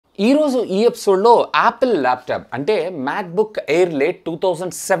ఈరోజు ఈ ఎపిసోడ్లో యాపిల్ ల్యాప్టాప్ అంటే మ్యాక్బుక్ ఎయిర్ లేట్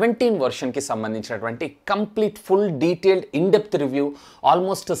 2017 వర్షన్కి సంబంధించినటువంటి complete full detailed in depth review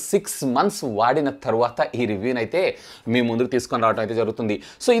almost 6 months వాడిన తర్వాత ఈ రివ్యూని అయితే మీ ముందుకు తీసుకొని రావడం అయితే జరుగుతుంది.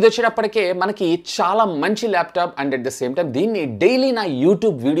 సో ఇది వచ్చేటప్పటికే మనకి చాలా మంచి laptop and at the same time దీన్ని డైలీ నా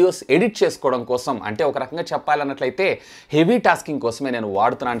యూట్యూబ్ వీడియోస్ ఎడిట్ చేసుకోవడం కోసం అంటే ఒక రకంగా చెప్పాలన్నట్లయితే హెవీ టాస్కింగ్ కోసమే నేను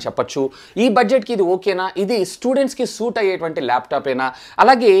వాడుతున్నాను అని చెప్పొచ్చు. ఈ బడ్జెట్కి ఇది ఓకేనా, ఇది స్టూడెంట్స్కి సూట్ అయ్యేటువంటి ల్యాప్టాపేనా,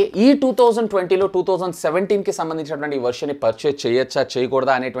 అలాగే ఈ 2020లో 2017కి సంబంధించినటువంటి ఈ వర్షన్ని పర్చేజ్ చేయొచ్చా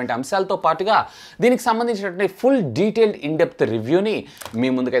చేయకూడదా అనేటువంటి అంశాలతో పాటుగా దీనికి సంబంధించినటువంటి ఫుల్ డీటెయిల్డ్ ఇన్డెప్త్ రివ్యూని మీ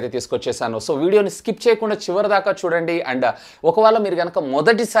ముందుకైతే తీసుకొచ్చేసాను. సో వీడియోని స్కిప్ చేయకుండా చివరి దాకా చూడండి. అండ్ ఒకవేళ మీరు కనుక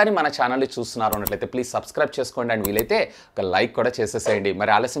మొదటిసారి మన ఛానల్ని చూస్తున్నారు అన్నట్లయితే ప్లీజ్ సబ్స్క్రైబ్ చేసుకోండి అండ్ వీలైతే ఒక లైక్ కూడా చేసేసేయండి.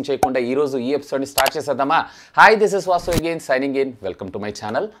 మరి ఆలస్యం చేయకుండా ఈరోజు ఈ ఎపిసోడ్ని స్టార్ట్ చేసేద్దామా. Hi, this is Vasu again signing in. Welcome to my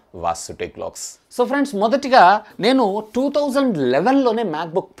channel VaasuTechVlogs. So friends, మొదటిగా నేను 2011లోనే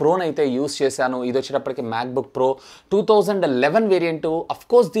మ్యాక్బుక్ ప్రోని అయితే యూస్ చేశాను. ఇది వచ్చేటప్పటికి మ్యాక్బుక్ ప్రో 2011 వేరియంట్.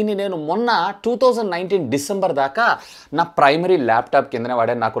 అఫ్కోర్స్ దీన్ని నేను మొన్న 2019 డిసెంబర్ దాకా నా ప్రైమరీ ల్యాప్టాప్ కిందనే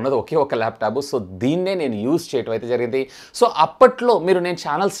వాడాను. నాకున్నది ఒకే ఒక ల్యాప్టాప్. సో దీన్నే నేను యూస్ చేయడం అయితే జరిగింది. సో అప్పట్లో నేను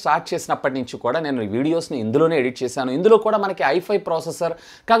ఛానల్ స్టార్ట్ చేసినప్పటి నుంచి కూడా నేను వీడియోస్ని ఇందులోనే ఎడిట్ చేశాను. ఇందులో కూడా మనకి i5 ప్రాసెసర్,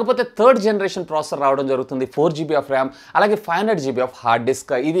 కాకపోతే 3rd జనరేషన్ ప్రాసెసర్ రావడం జరుగుతుంది. 4GB ఆఫ్ ర్యామ్, అలాగే 500GB ఆఫ్ హార్డ్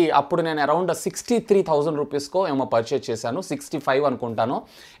డిస్క్. ఇది అప్పుడు నేను అరౌండ్ 63,000 రూపీస్కో ఏమో పర్చేజ్ చేశాను. 65 అనుకుంటాను,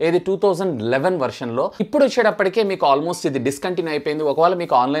 ఏది 2011 వర్షన్లో. ఇప్పుడు వచ్చేటప్పటికే మీకు ఆల్మోస్ట్ ఇది డిస్కంటిన్యూ అయిపోయింది. ఒకవేళ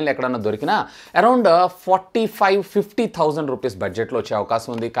మీకు ఆన్లైన్లో ఎక్కడన్నా దొరికినా అరౌండ్ 45-50,000 రూపీస్ బడ్జెట్లో వచ్చే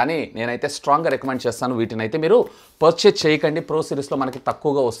అవకాశం ఉంది. కానీ నేనైతే స్ట్రాంగ్గా రికమెండ్ చేస్తాను వీటిని అయితే మీరు పర్చేజ్ చేయకండి. ప్రో సిరీస్లో మనకి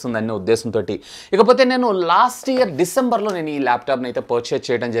తక్కువగా వస్తుందనే ఉద్దేశంతో. ఇకపోతే నేను లాస్ట్ ఇయర్ డిసెంబర్లో నేను ఈ ల్యాప్టాప్ని అయితే పర్చేజ్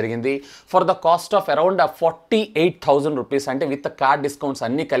చేయడం జరిగింది for the cost of around 48,000 rupees. అంటే విత్ కార్డ్ డిస్కౌంట్స్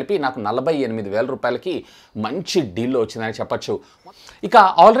అన్నీ కలిపి నాకు 48,000 రూపాయలకి మంచి డీల్లో వచ్చిందని చెప్పచ్చు. ఇక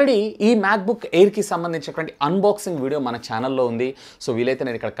ఆల్రెడీ ఈ మ్యాక్బుక్ ఎయిర్కి సంబంధించినటువంటి అన్బాక్సింగ్ వీడియో మన ఛానల్లో ఉంది. సో వీలైతే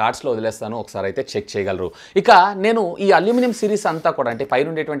నేను ఇక్కడ కార్డ్స్లో వదిలేస్తాను, ఒకసారి అయితే చెక్ చేయగలరు. ఇక నేను ఈ అల్యూమినియం సిరీస్ అంతా కూడా అంటే పైన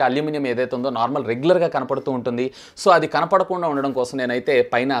ఉండేటువంటి అల్యూమినియం ఏదైతే ఉందో నార్మల్ రెగ్యులర్గా కనపడుతూ ఉంటుంది. సో అది కనపడకుండా ఉండడం కోసం నేనైతే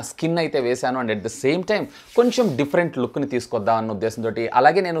పైన స్కిన్ అయితే వేశాను. And at the same time కొంచెం డిఫరెంట్ లుక్ని తీసుకొద్దాం అన్న ఉద్దేశంతో.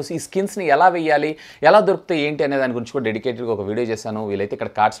 అలాగే నేను ఈ స్కిన్స్ని ఎలా వేయాలి, ఎలా దొరుకుతాయి ఏంటి అనే దాని గురించి కూడా డెడికేటెడ్గా ఒక వీడియో చేశాను. వీలైతే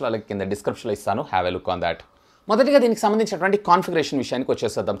ఇక్కడ కార్డ్స్లో అలాగే కింద డిస్క్రిప్షన్లో ఇస్తాను. Have a look on that. మొదటిగా దీనికి సంబంధించినటువంటి కాన్ఫిగరేషన్ విషయానికి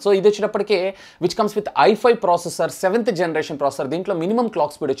వచ్చేసేద్దాం. సో ఇది వచ్చేటప్పటికే which comes with i5 processor, 7th generation processor. దీంట్లో మినిమం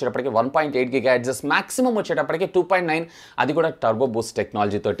క్లాక్ స్పీడ్ వచ్చేటప్పటికి 1.8 GHz, మాక్సిమం వచ్చేటప్పటికి 2.9, అది కూడా టర్బో బూస్ట్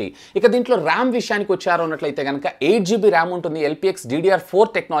టెక్నాలజీ తోటి. ఇక దీంట్లో ర్యామ్ విషయానికి వచ్చారు అన్నట్లయితే కనుక 8GB ర్యామ్ ఉంటుంది. LPX DDR4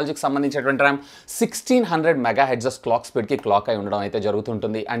 టెక్నాలజీకి సంబంధించినటువంటి ర్యామ్ 1600 MHz క్లాక్ స్పీడ్కి క్లాక్ అయి ఉండడం అయితే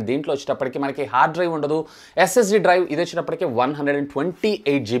జరుగుతుంటుంది. అండ్ దీంట్లో వచ్చేటప్పటికి మనకి హార్డ్ డ్రైవ్ ఉండదు, SSD డ్రైవ్. ఇది వచ్చేటప్పటికి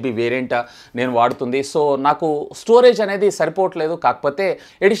 128GB వేరియంట్ నేను వాడుతుంది. సో నాకు స్టోరేజ్ అనేది సరిపోవట్లేదు, కాకపోతే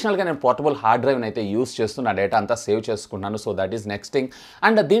అడిషనల్గా నేను పోర్టబుల్ హార్డ్ డ్రైవ్ని అయితే యూస్ చేస్తూ నా డేటా అంతా సేవ్ చేసుకున్నాను. So that is next thing.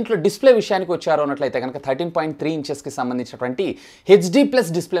 And దీంట్లో డిస్ప్లే విషయానికి వచ్చారు అన్నట్లయితే కనుక 13.3 ఇంచెస్కి సంబంధించినటువంటి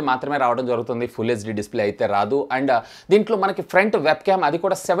HD+ డిస్ప్లే మాత్రమే రావడం జరుగుతుంది. ఫుల్ HD డిస్ప్లే అయితే రాదు. అండ్ దీంట్లో మనకి ఫ్రంట్ వెబ్ క్యామ్ అది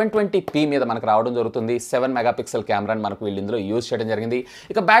కూడా 720p మీద మనకు రావడం జరుగుతుంది. 7 మెగాపిక్సెల్ కెమెరాని మనకు వీళ్ళు ఇందులో యూజ్ చేయడం జరిగింది.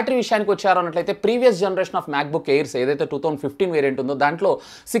 ఇక బ్యాటరీ విషయానికి వచ్చారు అన్నట్లయితే previous generation of MacBook heirs ఏదైతే 2015 వేరియంట్ ఉందో దాంట్లో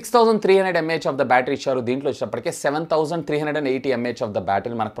 6300 mAh ఆఫ్ ద బ్యాటరీ ఇచ్చారు. దీంట్లో వచ్చేటప్పటికే 7380 mAh ఆఫ్ ద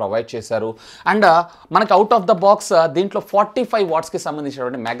బ్యాటరీ మనకు ప్రొవైడ్ చేశారు. అండ్ మనకు అవుట్ ఆఫ్ ద బాక్స్ దీంట్లో 45 వాట్స్కి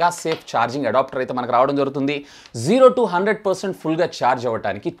సంబంధించినటువంటి మెగా సేఫ్ ఛార్జింగ్ అడాప్టర్ అయితే మనకు రావడం జరుగుతుంది. 0 to 100% ఫుల్గా ఛార్జ్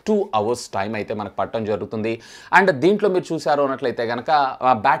అవ్వడానికి 2 hours టైం అయితే మనకు పట్టడం జరుగుతుంది. అండ్ దీంట్లో మీరు చూసారు అన్నట్లయితే కనుక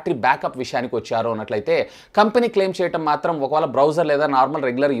బ్యాటరీ బ్యాకప్ విషయానికి వచ్చారు అన్నట్లయితే కంపెనీ క్లెయిమ్ చేయడం మాత్రం ఒకవేళ బ్రౌజర్ లేదా నార్మల్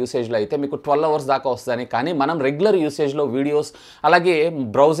రెగ్యులర్ యూసేజ్లో అయితే మీకు 12 hours దాకా వస్తుందని, కానీ మనం రెగ్యులర్ యూసేజ్లో వీడియోస్ అలాగే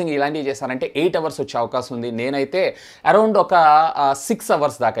బ్రౌజింగ్ ఇలాంటివి చేశారంటే 8 hours వచ్చే అవకాశం ఉంది. నేనైతే అరౌండ్ ఒక 6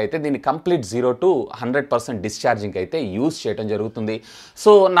 hours దాకా అయితే దీన్ని కంప్లీట్ 0 to 100% డిశ్చార్జింగ్ అయితే యూజ్ చేయడం జరుగుతుంది.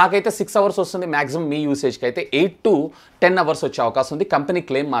 సో నాకైతే 6 hours వస్తుంది మ్యాక్సిమం. మీ యూసేజ్కి అయితే 8 to 10 hours వచ్చే అవకాశం ఉంది. కంపెనీ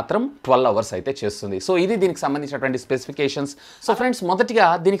క్లెయిమ్ మాత్రం 12 hours అయితే చేస్తుంది. సో ఇది దీనికి సంబంధించినటువంటి స్పెసిఫికేషన్స్. సో ఫ్రెండ్స్, మొదటిగా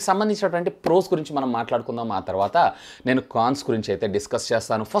దీనికి సంబంధించినటువంటి ప్రోస్ గురించి మనం మాట్లాడుకుందాం. ఆ తర్వాత నేను కాన్స్ గురించి అయితే డిస్కస్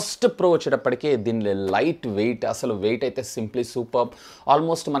చేస్తాను. ఫస్ట్ ప్రో వచ్చేటప్పటికి దీని లైట్ వెయిట్, అసలు వెయిట్ అయితే సింప్లీ సూపర్.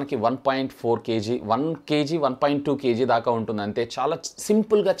 ఆల్మోస్ట్ మనకి 1.4 kg, 1 kg 1.2 kg దాకా ఉంటుంది. అంతే, చాలా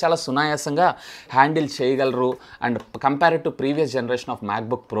సింపుల్గా చాలా సునాయాసంగా హ్యాండిల్ చేయగలరు. And compared to previous generation of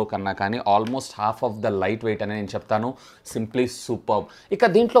MacBook pro కన్నా కానీ almost half of the light weight అని నేను చెప్తాను. Simply super. ఇక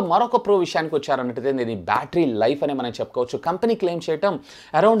దీంట్లో మరొక ప్రో విషయానికి వచ్చారన్నట్టయితే దీని బ్యాటరీ లైఫ్ అని మనం చెప్పుకోవచ్చు. కంపెనీ క్లెయిమ్ చేయటం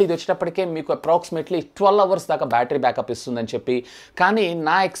అరౌండ్ ఇది వచ్చేటప్పటికే మీకు అప్రాక్సిమేట్లీ 12 hours దాకా బ్యాటరీ బ్యాకప్ ఇస్తుందని చెప్పి, కానీ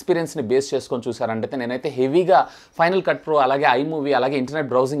నా ఎక్స్పీరియన్స్ని బేస్ చేసుకొని చూసారంటే నేనైతే హెవీగా ఫైనల్ కట్ ప్రో అలాగే ఐమూవీ అలాగే ఇంటర్నెట్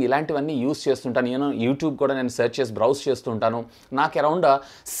బ్రౌజింగ్ ఇలాంటివన్నీ యూస్ చేస్తుంటాను. నేను యూట్యూబ్ యూట్యూబ్ కూడా నేను సెర్చ్ చేసి బ్రౌజ్ చేస్తూ ఉంటాను. నాకు అరౌండ్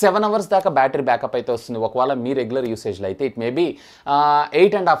 7 అవర్స్ దాకా బ్యాటరీ బ్యాకప్ అయితే వస్తుంది. ఒకవేళ మీ రెగ్యులర్ యూసేజ్లో అయితే it maybe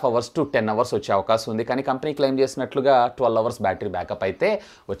 8.5 hours to 10 hours వచ్చే అవకాశం ఉంది. కానీ కంపెనీ క్లెయిమ్ చేసినట్లుగా 12 అవర్స్ బ్యాటరీ బ్యాకప్ అయితే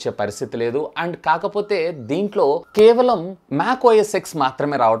వచ్చే పరిస్థితి లేదు. అండ్ కాకపోతే దీంట్లో కేవలం మ్యాక్ ఓఎస్ ఎక్స్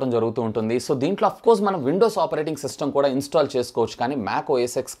మాత్రమే రావడం జరుగుతూ ఉంటుంది. సో దీంట్లో అఫ్కోర్స్ మనం విండోస్ ఆపరేటింగ్ సిస్టమ్ కూడా ఇన్స్టాల్ చేసుకోవచ్చు. కానీ మ్యాక్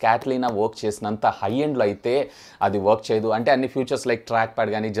ఓఎస్ ఎక్స్ క్యాటలీనా వర్క్ చేసినంత హై ఎండ్లో అయితే అది వర్క్ చేయదు. అంటే అన్ని ఫీచర్స్ లైక్ ట్రాక్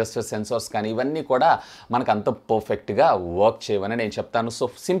ప్యాడ్ కానీ జస్టర్ సెన్సార్స్ కానీ ఇవన్నీ కూడా మనకు అంత పర్ఫెక్ట్గా వర్క్ చేయవని నేను చెప్తాను. So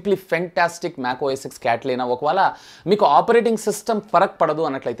simply fantastic Mac OS X క్యాటలీనా. ఒకవేళ మీకు ఆపరేటింగ్ సిస్టమ్ ఫరక్ పడదు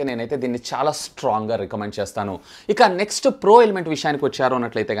అన్నట్లయితే నేనైతే దీన్ని చాలా స్ట్రాంగ్గా రికమెండ్ చేస్తాను. ఇక నెక్స్ట్ ప్రో ఎలిమెంట్ విషయానికి వచ్చారు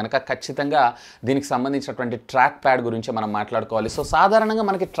అన్నట్లయితే కనుక ఖచ్చితంగా దీనికి సంబంధించినటువంటి ట్రాక్ ప్యాడ్ గురించి మనం మాట్లాడుకోవాలి. సో సాధారణంగా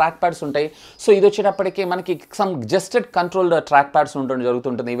మనకి ట్రాక్ ప్యాడ్స్ ఉంటాయి. సో ఇది వచ్చేటప్పటికి మనకి సమ్ జస్టెడ్ కంట్రోల్డ్ ట్రాక్ ప్యాడ్స్ ఉండడం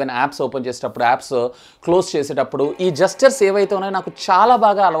జరుగుతుంటుంది. ఈవెన్ యాప్స్ ఓపెన్ చేసేటప్పుడు యాప్స్ క్లోజ్ చేసేటప్పుడు ఈ జస్టర్స్ ఏవైతే ఉన్నాయో నాకు చాలా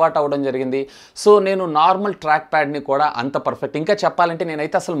బాగా అలవాటు అవ్వడం జరిగింది. సో నేను నార్మల్ ట్రాక్ ప్యాడ్ని కూడా అంత పర్ఫెక్ట్, ఇంకా చెప్పాలంటే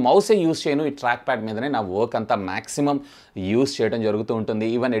నేనైతే అసలు మౌసే యూస్ చేయను, ఈ ట్రాక్ ప్యాడ్ మీదనే నా వర్క్ అంతా మ్యాక్సిమం యూస్ చేయడం జరుగుతూ ఉంటుంది.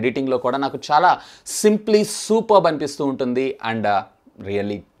 ఈవెన్ ఎడిటింగ్లో కూడా నాకు చాలా సింప్లీ సూపర్బ్ అనిపిస్తూ ఉంటుంది and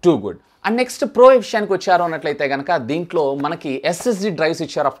really too good. And next pro విషయానికి వచ్చారు అన్నట్లయితే కనుక దీంట్లో మనకి ఎస్ఎస్డి డ్రైవ్స్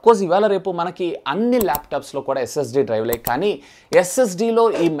ఇచ్చారు. అఫ్కోర్స్ ఇవాళ రేపు మనకి అన్ని ల్యాప్టాప్స్లో కూడా ఎస్ఎస్డి డ్రైవ్లే, కానీ ఎస్ఎస్డిలో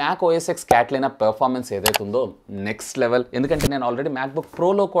ఈ మ్యాక్ ఓఎస్ ఎక్స్ క్యాటలీనా పెర్ఫార్మెన్స్ ఏదైతే ఉందో నెక్స్ట్ లెవెల్. ఎందుకంటే నేను ఆల్రెడీ మ్యాక్బుక్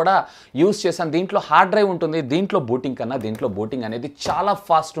ప్రోలో కూడా యూస్ చేశాను. దీంట్లో హార్డ్ డ్రైవ్ ఉంటుంది. దీంట్లో బూటింగ్ కన్నా దీంట్లో బూటింగ్ అనేది చాలా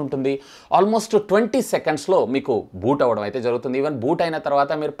ఫాస్ట్ ఉంటుంది. ఆల్మోస్ట్ 20 సెకండ్స్లో మీకు బూట్ అవ్వడం అయితే జరుగుతుంది. ఈవెన్ బూట్ అయిన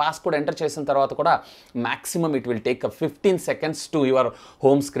తర్వాత మీరు పాస్కోడ్ ఎంటర్ చేసిన తర్వాత కూడా maximum it will take 15 seconds to your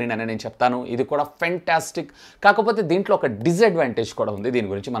home screen అని నేను చెప్తాను. ఇది కూడా ఫెంటాస్టిక్. కాకపోతే దీంట్లో ఒక డిసడ్వాంటేజ్ కూడా ఉంది. దీని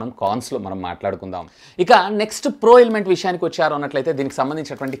గురించి మనం కాన్స్లో మనం మాట్లాడుకుందాం. ఇక నెక్స్ట్ ప్రో ఎలిమెంట్ విషయానికి వచ్చారు అన్నట్లయితే దీనికి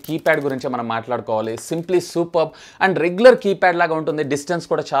సంబంధించినటువంటి కీప్యాడ్ గురించి మనం మాట్లాడుకోవాలి. Simply superb and regular keypad లాగా ఉంటుంది. డిస్టెన్స్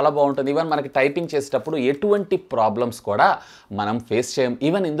కూడా చాలా బాగుంటుంది. ఈవెన్ మనకి టైపింగ్ చేసేటప్పుడు ఎటువంటి ప్రాబ్లమ్స్ కూడా మనం ఫేస్ చేయం.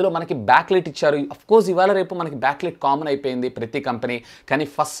 ఈవెన్ ఇందులో మనకి బ్యాక్ లైట్ ఇచ్చారు. అఫ్కోర్స్ ఇవాళ రేపు మనకి బ్యాక్ లైట్ కామన్ అయిపోయింది ప్రతి కంపెనీ, కానీ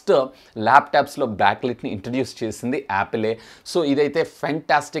ఫస్ట్ ల్యాప్టాప్స్లో బ్యాక్ లైట్ని ఇంట్రడ్యూస్ చేసింది యాపిలే. సో ఇదైతే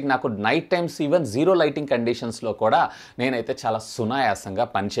ఫెంటాస్టిక్. నాకు night times even zero lighting కండిషన్స్లో కూడా నేనైతే చాలా సునాయాసంగా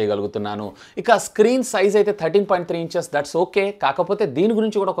పనిచేయగలుగుతున్నాను. ఇక స్క్రీన్ సైజ్ అయితే 13.3 ఇంచెస్, దట్స్ ఓకే. కాకపోతే దీని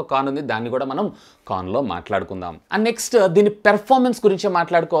గురించి కూడా ఒక కాన్ ఉంది, దాన్ని కూడా మనం కాన్లో మాట్లాడుకుందాం. అండ్ నెక్స్ట్ దీని పెర్ఫార్మెన్స్ గురించి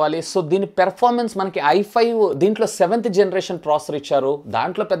మాట్లాడుకోవాలి. సో దీని పెర్ఫార్మెన్స్ మనకి i5 దీంట్లో 7th జనరేషన్ ప్రాసెసర్ ఇచ్చారు.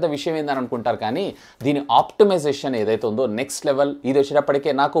 దాంట్లో పెద్ద విషయం ఏందని అనుకుంటారు, కానీ దీని ఆప్టిమైజేషన్ ఏదైతే ఉందో నెక్స్ట్ లెవెల్. ఇది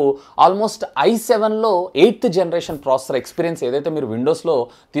వచ్చేటప్పటికే నాకు almost i7లో 8th generation processor experience ఏదైతే మీరు విండోస్లో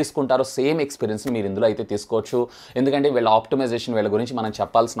తీసుకుంటారో సేమ్ ఎక్స్పీరియన్స్ని మీరు ఇందులో అయితే తీసుకోవచ్చు. ఎందుకంటే వీళ్ళ ఆప్టిమైజేషన్ వీళ్ళ గురించి మనం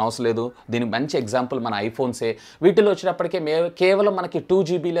చెప్పాల్సిన అవసరం లేదు. దీనికి మంచి ఎగ్జాంపుల్ మన ఐఫోన్సే. వీటిలో వచ్చేటప్పటికే కేవలం మనకి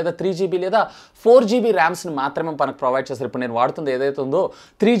 2GB లేదా 3GB లేదా 4GB ర్యామ్స్ని మాత్రమే మనకు ప్రొవైడ్ చేస్తారు. ఇప్పుడు నేను వాడుతుంది ఏదైతే ఉందో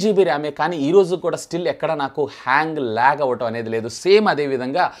 3GB ర్యామే, కానీ ఈ రోజు కూడా స్టిల్ ఎక్కడ నాకు హ్యాంగ్ ల్యాగ్ అవ్వటం అనేది లేదు. సేమ్ అదే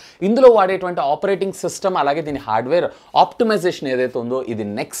విధంగా ఇందులో వాడేటువంటి ఆపరేటింగ్ సిస్టమ్ అలాగే దీని హార్డ్వేర్ ఆప్టిమైజేషన్ ఏదైతే ఉందో ఇది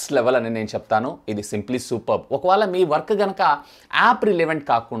నెక్స్ట్ లెవెల్ అని నేను చెప్తాను. ఇది సింప్లీ సూపర్. ఒకవేళ మీ వర్క్ కనుక యాప్ రిలెవెంట్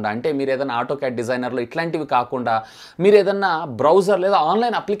కాకుండా, అంటే మీరు ఏదైనా ఆటోక్యాడ్ డిజైనర్లో ఇట్లాంటివి కాకుండా మీరు ఏదన్నా బ్రౌజర్ లేదా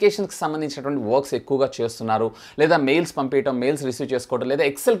ఆన్లైన్ అప్లికేషన్స్కి సంబంధించినటువంటి వర్క్స్ ఎక్కువగా చేస్తున్నారు, లేదా మెయిల్స్ పంపించడం, మెయిల్స్ రిసీవ్ చేసుకోవడం, లేదా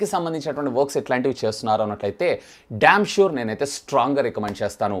ఎక్సెల్కి సంబంధించినటువంటి వర్క్స్ ఎట్లాంటివి చేస్తున్నారు అన్నట్లయితే డామ్ షూర్ నేనైతే స్ట్రాంగ్గా రికమెండ్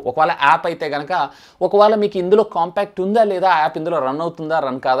చేస్తాను. ఒకవేళ యాప్ అయితే కనుక ఒకవేళ మీకు ఇందులో కాంపాక్ట్ ఉందా లేదా, యాప్ ఇందులో రన్ అవుతుందా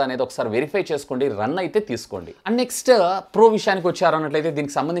రన్ కాదా అనేది ఒకసారి వెరిఫై చేసుకోండి. రన్ అయితే తీసుకోండి. అండ్ నెక్స్ట్ ప్రో విషయానికి వచ్చారు అన్నట్లయితే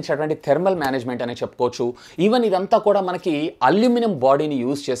దీనికి సంబంధించినటువంటి థెర్మల్ మేనేజ్మెంట్ అని చెప్పుకోవచ్చు. ఈవెన్ ఇదంతా కూడా మనకి అల్యూమినియం బాడీని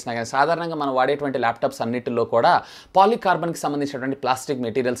యూజ్ చేసినా కానీ సాధారణంగా మనం వాడేటువంటి ల్యాప్టాప్స్ అన్నిటిలో కూడా పాలికార్బన్కి సంబంధించినటువంటి ప్లాస్టిక్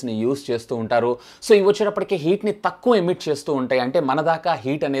మెటీరియల్స్ని యూజ్ చేస్తూ ఉంటారు. సో ఇవి వచ్చేటప్పటికి హీట్ని తక్కువ ఎమిట్ చేస్తూ ఉంటాయి. అంటే మన దాకా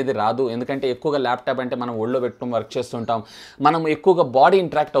హీట్ అనేది రాదు. ఎందుకంటే ఎక్కువగా ల్యాప్టాప్ అంటే మనం ఒళ్ళో పెట్టుకుని వర్క్ చేస్తుంటాం, మనం ఎక్కువగా బాడీ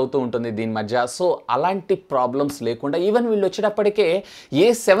ఇంటరాక్ట్ అవుతూ ఉంటుంది దీని మధ్య. సో అలాంటి ప్రాబ్లమ్స్ లేకుండా ఈవెన్ వీళ్ళు వచ్చేటప్పటికే ఏ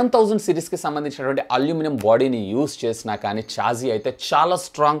 7000 సిరీస్కి సంబంధించినటువంటి అల్యూమినియం బాడీని యూజ్ చేసినా కానీ చాజీ అయితే చాలా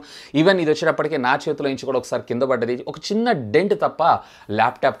స్ట్రాంగ్. ఈవెన్ ఇది వచ్చేటప్పటికే నా చేతిలో నుంచి కూడా ఒకసారి కింద పడ్డది, ఒక చిన్న డెంట్ తప్ప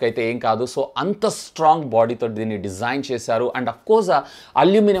ల్యాప్టాప్కి అయితే ఏం కాదు. సో అంత స్ట్రాంగ్ బాడీతో దీన్ని డిజైన్ చేశారు. అండ్ అఫ్కోర్స్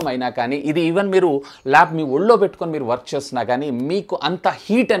అల్యూమినియం అయినా కానీ ఇది ఈవెన్ మీరు మీ ఒళ్ళో పెట్టుకొని మీరు వర్క్ చేస్తున్నా కానీ మీకు అంత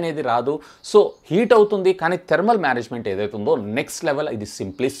హీట్ అనేది రాదు. సో హీట్ అవుతుంది కానీ థెర్మల్ మేనేజ్మెంట్ ఏదైతే ఉందో నెక్స్ట్ లెవెల్. ఇది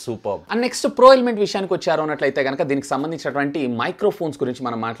simply super. And next pro element విషయానికి వచ్చారు అన్నట్లయితే కనుక దీనికి సంబంధించినటువంటి మైక్రోఫోన్స్ గురించి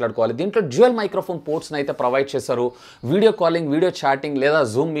మనం మాట్లాడుకోవాలి. దీంట్లో డ్యూయల్ మైక్రోఫోన్ పోర్ట్స్ని అయితే ప్రొవైడ్ చేశారు. వీడియో కాలింగ్, వీడియో చాటింగ్ లేదా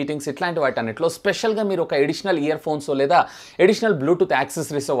జూమ్ మీటింగ్స్ ఇట్లాంటి వాటి అన్నింటిలో స్పెషల్గా మీరు ఒక ఎడిషనల్ ఇయర్ ఫోన్స్ లేదా ఎడిషనల్ బ్లూటూత్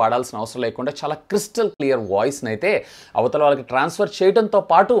యాక్సెసరీస్ వాడాల్సిన అవసరం లేకుండా చాలా క్రిస్టల్ క్లియర్ వాయిస్ని అయితే అవతల వాళ్ళకి ట్రాన్స్ఫర్ చేయడంతో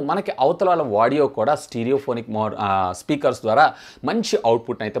పాటు మనకి అవతల వాళ్ళ ఆడియో కూడా స్టీరియోఫోనిక్ స్పీకర్స్ ద్వారా మంచి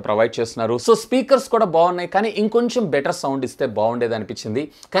అవుట్పుట్ని అయితే ప్రొవైడ్ చేస్తున్నారు. సో స్పీకర్స్ కూడా బాగున్నాయి, కానీ ఇంకొంచెం బెటర్ సౌండ్ ఇస్తే బాగుండేది అనిపించింది.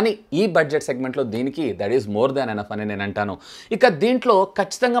 కానీ ఈ బడ్జెట్ సెగ్మెంట్లో దీనికి that is more than enough అని నేను అంటాను. ఇక దీంట్లో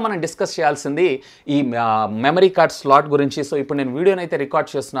ఖచ్చితంగా మనం డిస్కస్ చేయాల్సింది ఈ మెమరీ కార్డ్ స్లాట్ గురించి. సో ఇప్పుడు నేను వీడియోని అయితే రికార్డ్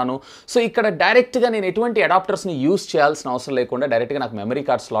చేస్తున్నాను. సో ఇక్కడ డైరెక్ట్గా నేను ఎటువంటి అడాప్టర్స్ని యూస్ చేయాల్సిన అవసరం లేకుండా డైరెక్ట్గా నాకు మెమరీ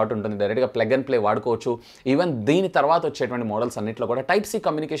కార్డ్ స్లాట్ ఉంటుంది, డైరెక్ట్గా ప్లగ్ అండ్ ప్లే వాడుకోవచ్చు. ఈవెన్ దీని తర్వాత వచ్చేటువంటి మోడల్స్ అన్నింటిలో కూడా టైప్ సి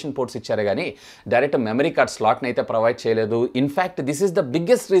కమ్యూనికేషన్ పోర్ట్స్ ఇచ్చారు, కానీ డైరెక్ట్ మెమరీ కార్డ్ స్లాట్ని అయితే ప్రొవైడ్ చేయలేదు. In fact this is the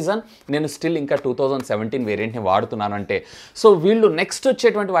biggest reason నేను స్టిల్ ఇంకా 2017 వేరియంట్ని వాడుతున్నాను అంటే. సో వీళ్ళు నెక్స్ట్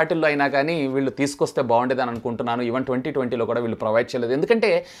వచ్చేటువంటి వాటిల్లో అయినా కానీ వీళ్ళు తీసుకొస్తే బాగుండేదని అనుకుంటున్నాను. ఈవెన్ 2020లో కూడా వీళ్ళు ప్రొవైడ్ చేయలేదు. ఎందుకంటే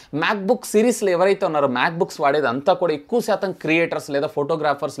మ్యాక్బుక్ సిరీస్లో ఎవరైతే ఉన్నారో మ్యాక్బుక్స్ వాడేది అంతా కూడా ఎక్కువ శాతం క్రియేటర్స్ లేదా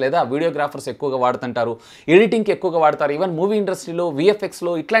ఫోటోగ్రాఫర్స్ లేదా వీడియోగ్రాఫర్స్ ఎక్కువగా వాడుతుంటారు, ఎడిటింగ్కి ఎక్కువగా వాడతారు. ఈవెన్ మూవీ ఇండస్ట్రీలో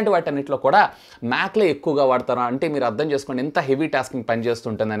విఎఫ్ఎక్స్లో ఇట్లాంటి వాటన్నిటిలో కూడా మ్యాక్లే ఎక్కువగా వాడతారు. అంటే మీరు అర్థం చేసుకోండి ఎంత హెవీ టాస్కింగ్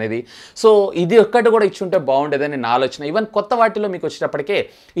పనిచేస్తుంటుంది అనేది. సో ఇది ఒక్కటి కూడా ఇచ్చుంటే బాగుండేదని నా ఆలోచన. ఈవెన్ కొత్త వాటిలో మీకు వచ్చేటప్పటికే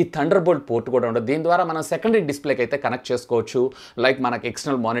ఈ థండర్ బోల్ట్ పోర్ట్ కూడా ఉండదు. దీని ద్వారా మనం సెకండరీ డిస్ప్లేకి అయితే కనెక్ట్ చేసుకోవచ్చు. లైక్ మనకి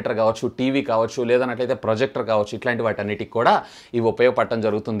ఎక్స్టర్నల్ మానిటర్ కావచ్చు, టీవీ కావచ్చు, లేదన్నట్లయితే ప్రొజెక్టర్ కావచ్చు, ఇట్లాంటి వాటన్నిటికి కూడా ఇవి ఉపయోగపడటం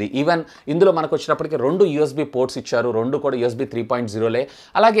జరుగుతుంది. ఈవెన్ ఇందులో మనకు వచ్చేటప్పటికి 2 యూఎస్బీ పోర్ట్స్ ఇచ్చారు, 2 కూడా యూఎస్బీ 3.0లే.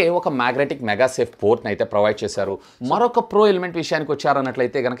 అలాగే ఒక మ్యాగ్నెటిక్ మెగాసేఫ్ పోర్ట్ని అయితే ప్రొవైడ్ చేశారు. మరొక ప్రో ఎలిమెంట్ విషయానికి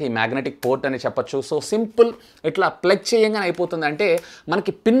వచ్చారన్నట్లయితే కనుక ఈ మ్యాగ్నెటిక్ పోర్ట్ అని చెప్పొచ్చు. సో సింపుల్ ఇట్లా ప్లగ్ చేయగానే అయిపోతుంది. అంటే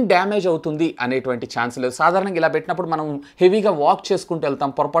మనకి పిన్ డ్యామేజ్ అవుతుంది అనేటువంటి ఛాన్స్ లేదు. సాధారణంగా ఇలా పెట్టినప్పుడు మనం హెవీగా వాక్ చేసుకుంటూ వెళ్తాం,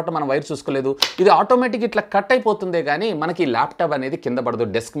 పొరపాటు మనం వైర్ చూసుకోలేదు, ఇది ఆటోమేటిక్ ఇట్లా కట్ అయిపోతుందే కానీ మనకి ల్యాప్టాప్ అనేది కింద పడదు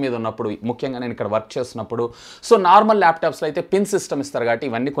డెస్క్ మీద ఉన్నప్పుడు. ముఖ్యంగా నేను ఇక్కడ వర్క్ చేస్తున్నప్పుడు. సో నార్మల్ ల్యాప్టాప్స్లో అయితే పిన్ సిస్టమ్ ఇస్తారు కాబట్టి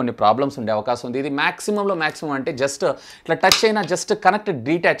ఇవన్నీ కొన్ని ప్రాబ్లమ్స్ ఉండే అవకాశం ఉంది. ఇది మ్యాక్సిమంలో మ్యాక్సిమం అంటే జస్ట్ ఇట్లా టచ్ అయినా జస్ట్ కనెక్ట్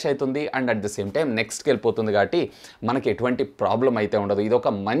డీటాచ్ అవుతుంది and at the same time నెక్స్ట్కి వెళ్ళిపోతుంది కాబట్టి మనకి ఎటువంటి ప్రాబ్లం అయితే ఉండదు. ఇది ఒక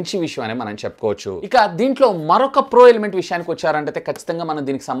మంచి విషయం అని మనం చెప్పుకోవచ్చు. ఇక దీంట్లో మరొక ప్రో ఎలిమెంట్ విషయానికి వచ్చారంటే ఖచ్చితంగా మనం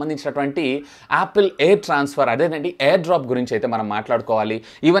దీనికి సంబంధించినటువంటి యాపిల్ ఎయిర్ ట్రాన్స్ఫర్, అదేనండి ఎయిర్ డ్రాప్ గురించి అయితే మనం మాట్లాడుకోవాలి.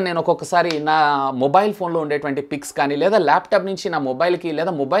 ఈవెన్ నేను ఒక్కొక్కసారి నా మొబైల్ ఫోన్లో ఉండేటువంటి పిక్స్ కానీ లేదా ల్యాప్టాప్ నుంచి నా మొబైల్కి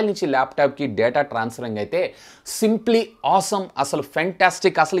లేదా మొబైల్ నుంచి ల్యాప్టాప్కి డేటా ట్రాన్స్ఫరింగ్ అయితే సింప్లీ ఆసమ్, అసలు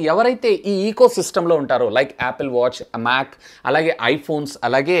ఫెంటాస్టిక్. అసలు ఎవరైతే ఈ ఈకో సిస్టంలో ఉంటారో లైక్ యాపిల్ వాచ్, మ్యాక్, అలాగే ఐఫోన్స్,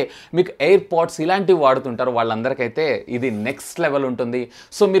 అలాగే మీకు ఎయిర్ పాడ్స్ ఇలాంటివి వాడుతుంటారో వాళ్ళందరికైతే ఇది నెక్స్ట్ లెవెల్ ఉంటుంది.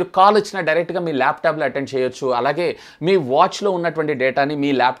 సో మీరు కాల్ వచ్చినా డైరెక్ట్గా మీ ల్యాప్టాప్లో అటెండ్ చేయొచ్చు. అలాగే మీ వాచ్లో ఉన్నటువంటి డేటాని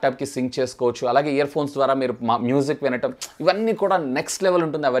మీ ల్యాప్టాప్కి సింక్ చేసుకోవచ్చు. అలాగే ఇయర్ ఫోన్స్ ద్వారా మీరు మ్యూజిక్ వినటం ఇవన్నీ కూడా నెక్స్ట్ లెవెల్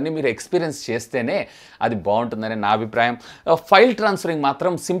ఉంటుంది. అవన్నీ మీరు ఎక్స్పీరియన్స్ చేస్తేనే అది బాగుంటుందని నా అభిప్రాయం. ఫైల్ ట్రాన్స్ఫరింగ్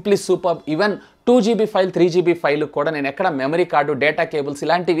మాత్రం simply super. Even 2GB file, 3GB file కూడా నేను ఎక్కడ మెమరీ కార్డు, డేటా కేబుల్స్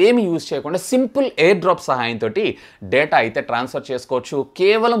ఇలాంటివి ఏమి యూజ్ చేయకుండా సింపుల్ ఎయిర్ డ్రాప్ సహాయంతో డేటా అయితే ట్రాన్స్ఫర్ చేసుకోవచ్చు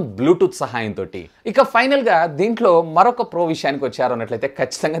కేవలం బ్లూటూత్ సహాయంతో. ఇక ఫైనల్గా దీంట్లో మరొక ప్రో విషయానికి వచ్చారు అన్నట్లయితే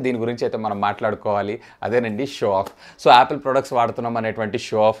ఖచ్చితంగా దీని గురించి అయితే మనం మాట్లాడుకోవాలి. అదేనండి show off. So Apple products వాడుతున్నాం అనేటువంటి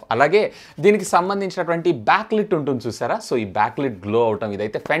షో ఆఫ్. అలాగే దీనికి సంబంధించినటువంటి బ్యాక్ లిట్ ఉంటుంది చూసారా. సో ఈ బ్యాక్ లిట్ గ్లో అవటం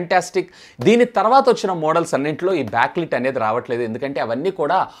ఇదైతే ఫెంటాస్టిక్. దీని తర్వాత వచ్చిన మోడల్స్ అన్నింటిలో ఈ బ్యాక్ లిట్ అనేది రావట్లేదు, ఎందుకంటే అవన్నీ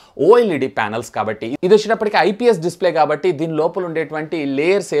కూడా ఓఎల్ఈడి ప్యానల్స్ కాబట్టి. ఇది వచ్చేటప్పటికి ఐపీఎస్ డిస్ప్లే కాబట్టి దీని లోపల ఉండేటువంటి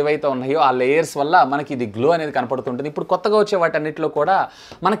లేయర్స్ ఏవైతే ఉన్నాయో ఆ లేయర్స్ వల్ల మనకి ఇది గ్లో అనేది కనపడుతుంటుంది. ఇప్పుడు కొత్తగా వచ్చే వాటన్నిటిలో కూడా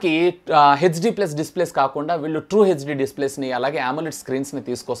మనకి హెచ్డి ప్లస్ డిస్ప్లేస్ కాకుండా వీళ్ళు ట్రూ హెచ్డి డిస్ప్లేస్ని అలాగే AMOLED స్క్రీన్స్ని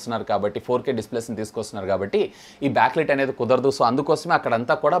తీసుకొస్తున్నారు కాబట్టి 4K డిస్ప్లేస్ని తీసుకొస్తున్నారు కాబట్టి ఈ బ్యాక్లైట్ అనేది కుదరదు. సో అందుకోసమే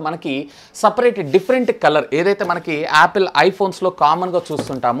అక్కడంతా కూడా మనకి సపరేట్ డిఫరెంట్ కలర్ ఏదైతే మనకి యాపిల్ ఐఫోన్స్లో కామన్గా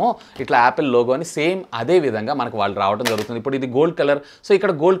చూస్తుంటామో ఇట్లా యాపిల్ లోగో అని సేమ్ అదే విధంగా మనకు వాళ్ళు రావడం జరుగుతుంది. ఇప్పుడు ఇది గోల్డ్ కలర్. సో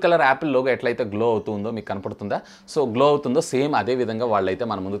ఇక్కడ గోల్డ్ కలర్ యాపిల్ లోగో ఎట్లయితే గ్లో అవుతుందో మీకు కనపడుతుందా, సో గ్లో అవుతుందో సేమ్ అదే విధంగా వాళ్ళైతే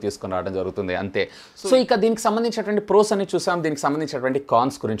మన ముందు తీసుకొని రావడం జరుగుతుంది అంతే. సో ఇక దీనికి సంబంధించినటువంటి ప్రోస్ అని చూసాం, దీనికి సంబంధించినటువంటి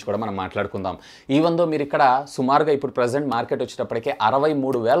కాన్స్ గురించి కూడా మనం మాట్లాడుకుందాం. ఈవెందో మీరు ఇక్కడ సుమారుగా ఇప్పుడు ప్రజెంట్ మార్కెట్ వచ్చేటప్పటికే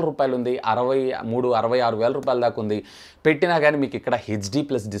 63,000 రూపాయలు ఉంది, 66,000 రూపాయల దాకా ఉంది. పెట్టినా కానీ మీకు ఇక్కడ హెచ్డి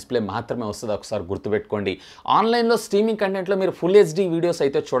ప్లస్ డిస్ప్లే మాత్రమే వస్తుంది, ఒకసారి గుర్తుపెట్టుకోండి. ఆన్లైన్లో స్ట్రీమింగ్ కంటెంట్లో మీరు ఫుల్ హెచ్డి వీడియోస్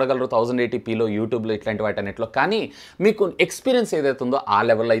అయితే చూడగలరు 1080pలో, యూట్యూబ్లో ఇట్లాంటి వాటన్నిటిలో. కానీ మీకు ఎక్స్పీరియన్స్ ఏదైతే ఉందో ఆ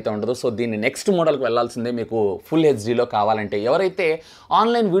లెవెల్లో అయితే ఉండదు. సో దీన్ని నెక్స్ట్ మోడల్కి వెళ్ళాల్సిందే మీకు ఫుల్ హెచ్డీలో కావాలంటే. ఎవరైతే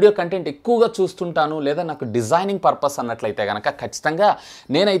ఆన్లైన్ వీడియో కంటెంట్ ఎక్కువగా చూస్తుంటాను లేదా నాకు డిజైనింగ్ పర్పస్ అన్నట్లయితే కనుక ఖచ్చితంగా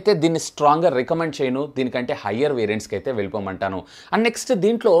నేనైతే దీన్ని స్ట్రాంగ్గా రికమెండ్ చేయను, దీనికంటే హయ్యర్ వేరియంట్స్కి అయితే వెళ్ళిపోమంటాను. అండ్ నెక్స్ట్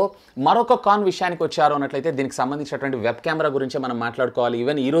దీంట్లో మరొక కాన్ విషయానికి వచ్చారు అన్నట్లయితే దీనికి సంబంధించినటువంటి వెబ్ కెమెరా గురించి మనం మాట్లాడుకోవాలి.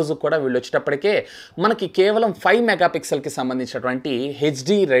 ఈవెన్ ఈ రోజు కూడా వీళ్ళు వచ్చేటప్పటికే మనకి కేవలం 5 మెగాపిక్సెల్కి సంబంధించినటువంటి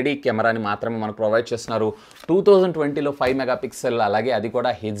హెచ్డి రెడీ కెమెరాని మాత్రమే మనకు ప్రొవైడ్ చేస్తున్నారు. 2020లో 5 మెగాపిక్సెల్ అలాగే అది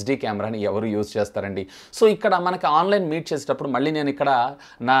కూడా హెచ్డి కెమెరాని ఎవరు ఎవరు యూజ్ చేస్తారండి. సో ఇక్కడ మనకి ఆన్లైన్ మీట్ చేసేటప్పుడు మళ్ళీ నేను ఇక్కడ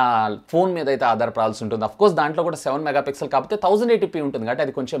నా ఫోన్ మీద అయితే ఆధారపడాల్సి ఉంటుంది. అఫ్కోర్స్ దాంట్లో కూడా 7 మెగాపిక్సెల్ కాకపోతే 1080p ఉంటుంది కాబట్టి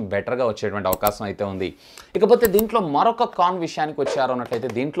అది కొంచెం బెటర్గా వచ్చేటువంటి అవకాశం అయితే ఉంది. ఇకపోతే దీంట్లో మరొక కాన్ విషయానికి వచ్చారు అన్నట్లయితే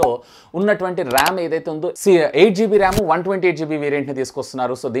దీంట్లో ఉన్నటువంటి ర్యామ్ ఏదైతే ఉందో 8GB ర్యామ్ 128GB వేరియంట్ని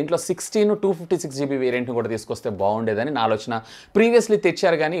తీసుకొస్తున్నారు. సో దీంట్లో 16 256GB వేరియంట్ని కూడా తీసుకొస్తే బాగుండేదని నా ఆలోచన. ప్రీవియస్లీ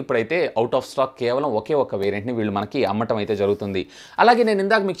తెచ్చారు కానీ ఇప్పుడైతే అవుట్ ఆఫ్ స్టాక్, కేవలం ఒకే ఒక వేరియంట్ని వీళ్ళు మనకి అమ్మటం అయితే జరుగుతుంది. అలాగే నేను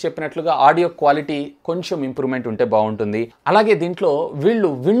ఇందాక మీకు చెప్పినట్లుగా ఆడియో క్వాలిటీ కొంచెం ఇంప్రూవ్మెంట్ ఉంటే బాగుంటుంది. అలాగే దీంట్లో వీళ్ళు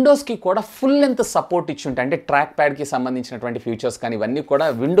విండోస్కి కూడా ఫుల్ లెంత్ సపోర్ట్ ఇచ్చి ఉంటాయి. అంటే ట్రాక్ ప్యాడ్కి సంబంధించినటువంటి ఫీచర్స్ కానీ ఇవన్నీ కూడా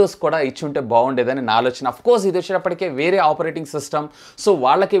విండోస్ కూడా ఇచ్చి ఉంటే బాగుండేదని నా ఆలోచన. అఫ్కోర్స్ ఇది వచ్చేటప్పటికే వేరే ఆపరేటింగ్ సిస్టమ్, సో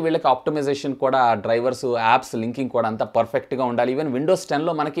వాళ్ళకి వీళ్ళకి ఆప్టిమైజేషన్ కూడా, డ్రైవర్స్, యాప్స్ లింకింగ్ కూడా అంత పర్ఫెక్ట్గా ఉండాలి. ఈవెన్ విండోస్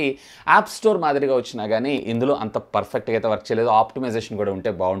 10లో మనకి యాప్ స్టోర్ మాదిరిగా వచ్చినా కానీ ఇందులో అంత పర్ఫెక్ట్గా అయితే వర్క్ చేయలేదు. ఆప్టిమైజేషన్ కూడా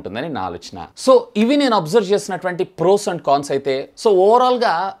ఉంటే బాగుంటుందని నా ఆలోచన. సో ఇవి నేను అబ్జర్వ్ చేసినటువంటి ప్రోస్ అండ్ కాన్స్ అయితే. సో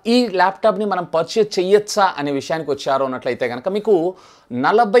ఓవరాల్గా ఈ ల్యాప్టాప్ని మనం పర్చేజ్ చెయ్యొచ్చా అనే విషయానికి వచ్చారు అన్నట్లయితే కనుక మీకు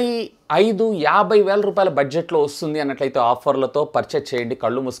 45-50 వేల రూపాయల బడ్జెట్లో వస్తుంది అన్నట్లయితే ఆఫర్లతో పర్చేజ్ చేయండి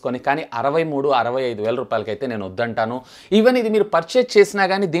కళ్ళు మూసుకొని. కానీ 63-65 వేల రూపాయలకైతే నేను వద్దంటాను. ఈవెన్ ఇది మీరు పర్చేజ్ చేసినా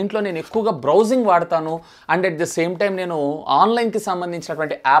కానీ దీంట్లో నేను ఎక్కువగా బ్రౌజింగ్ వాడతాను and at the same time నేను ఆన్లైన్కి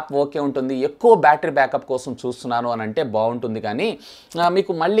సంబంధించినటువంటి యాప్ ఓకే ఉంటుంది, ఎక్కువ బ్యాటరీ బ్యాకప్ కోసం చూస్తున్నాను అని అంటే బాగుంటుంది. కానీ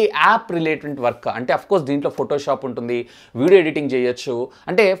మీకు మళ్ళీ యాప్ రిలేటెడ్ వర్క్ అంటే అఫ్కోర్స్ దీంట్లో ఫోటోషాప్ ఉంటుంది, వీడియో ఎడిటింగ్ చేయొచ్చు.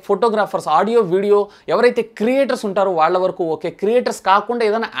 అంటే ఫోటోగ్రాఫర్స్, ఆడియో వీడియో ఎవరైతే క్రియేటర్స్ ఉంటారో వాళ్ళ వరకు ఓకే. క్రియేటర్స్ కాకుండా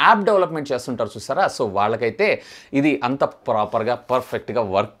ఏదైనా యాప్ డెవలప్మెంట్ చేస్తుంటారు చూసారా, సో వాళ్ళకైతే ఇది అంత ప్రాపర్గా పర్ఫెక్ట్గా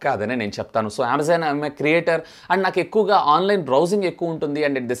వర్క్ కాదని నేను చెప్తాను. So Amazon I'm a creator and నాకు ఎక్కువగా ఆన్లైన్ బ్రౌజింగ్ ఎక్కువ ఉంటుంది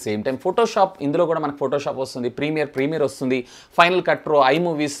and at the same time Photoshop, ఇందులో కూడా మనకు ఫోటోషాప్ వస్తుంది, ప్రీమియర్ వస్తుంది, final cut pro, I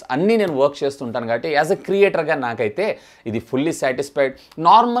movies అన్నీ నేను వర్క్ చేస్తుంటాను కాబట్టి యాజ్ ఎ క్రియేటర్గా నాకైతే ఇది ఫుల్లీ సాటిస్ఫైడ్.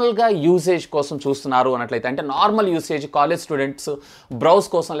 నార్మల్గా యూసేజ్ కోసం చూస్తున్నారు అన్నట్లయితే, అంటే normal usage college students browse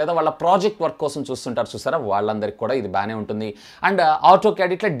కోసం లేదా వాళ్ళ ప్రాజెక్ట్ వర్క్ కోసం చూస్తుంటారు చూసారా, వాళ్ళందరికీ కూడా ఇది బాగానే ఉంటుంది. అండ్ ఆటో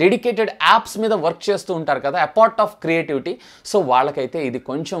క్యాడ్ ఇట్లా డెడికేటెడ్ యాప్స్ మీద వర్క్ చేస్తూ ఉంటారు కదా, అపార్ట్ ఆఫ్ క్రియేటివిటీ, సో వాళ్ళకైతే ఇది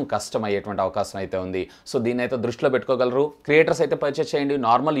కొంచెం కష్టం అయ్యేటువంటి అవకాశం అయితే ఉంది. సో దీన్ని అయితే దృష్టిలో పెట్టుకోగలరు. క్రియేటర్స్ అయితే పర్చేస్ చేయండి.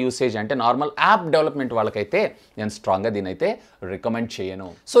 నార్మల్ యూసేజ్ అంటే నార్మల్ యాప్ డెవలప్మెంట్ వాళ్ళకైతే నేను స్ట్రాంగ్గా దీని అయితే రికమెండ్ చేయను.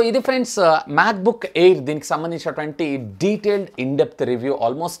 సో ఇది ఫ్రెండ్స్ మ్యాక్బుక్ ఎయిర్, దీనికి సంబంధించినటువంటి detailed in depth review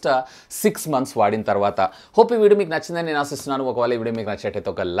almost 6 months వాడిన తర్వాత. హోప్ ఈ వీడియో మీకు నచ్చిందని నేను ఆశిస్తున్నాను. ఒకవేళ ఈ వీడియో మీకు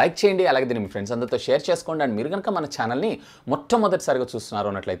నచ్చినట్టయితే ఒక లైక్ చేయండి, అలాగే దీన్ని మీ ఫ్రెండ్స్ అందరితో షేర్ చేసుకోండి. అండ్ మీరు కనుక మన ఛానల్ని మొట్టమొదటిసారిగా చూస్తున్నారు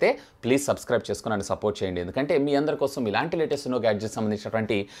అన్నట్లయితే ప్లీజ్ సబ్స్క్రైబ్ చేసుకుని నన్ను సపోర్ట్ చేయండి. ఎందుకంటే మీ అందరి కోసం ఇలాంటి లేటెస్ట్ ఎన్నో గ్యాడ్జెట్స్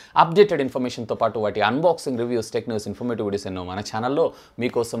సంబంధించినటువంటి అప్డేటెడ్ ఇన్ఫర్మేషన్తో పాటు వాటి unboxing, reviews, tech news, informative videos ఎన్నో మన ఛానల్లో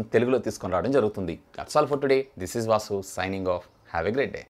మీకోసం తెలుగులో తీసుకొని రావడం జరుగుతుంది. That's all for today. This is Vasu signing off. Have a great day.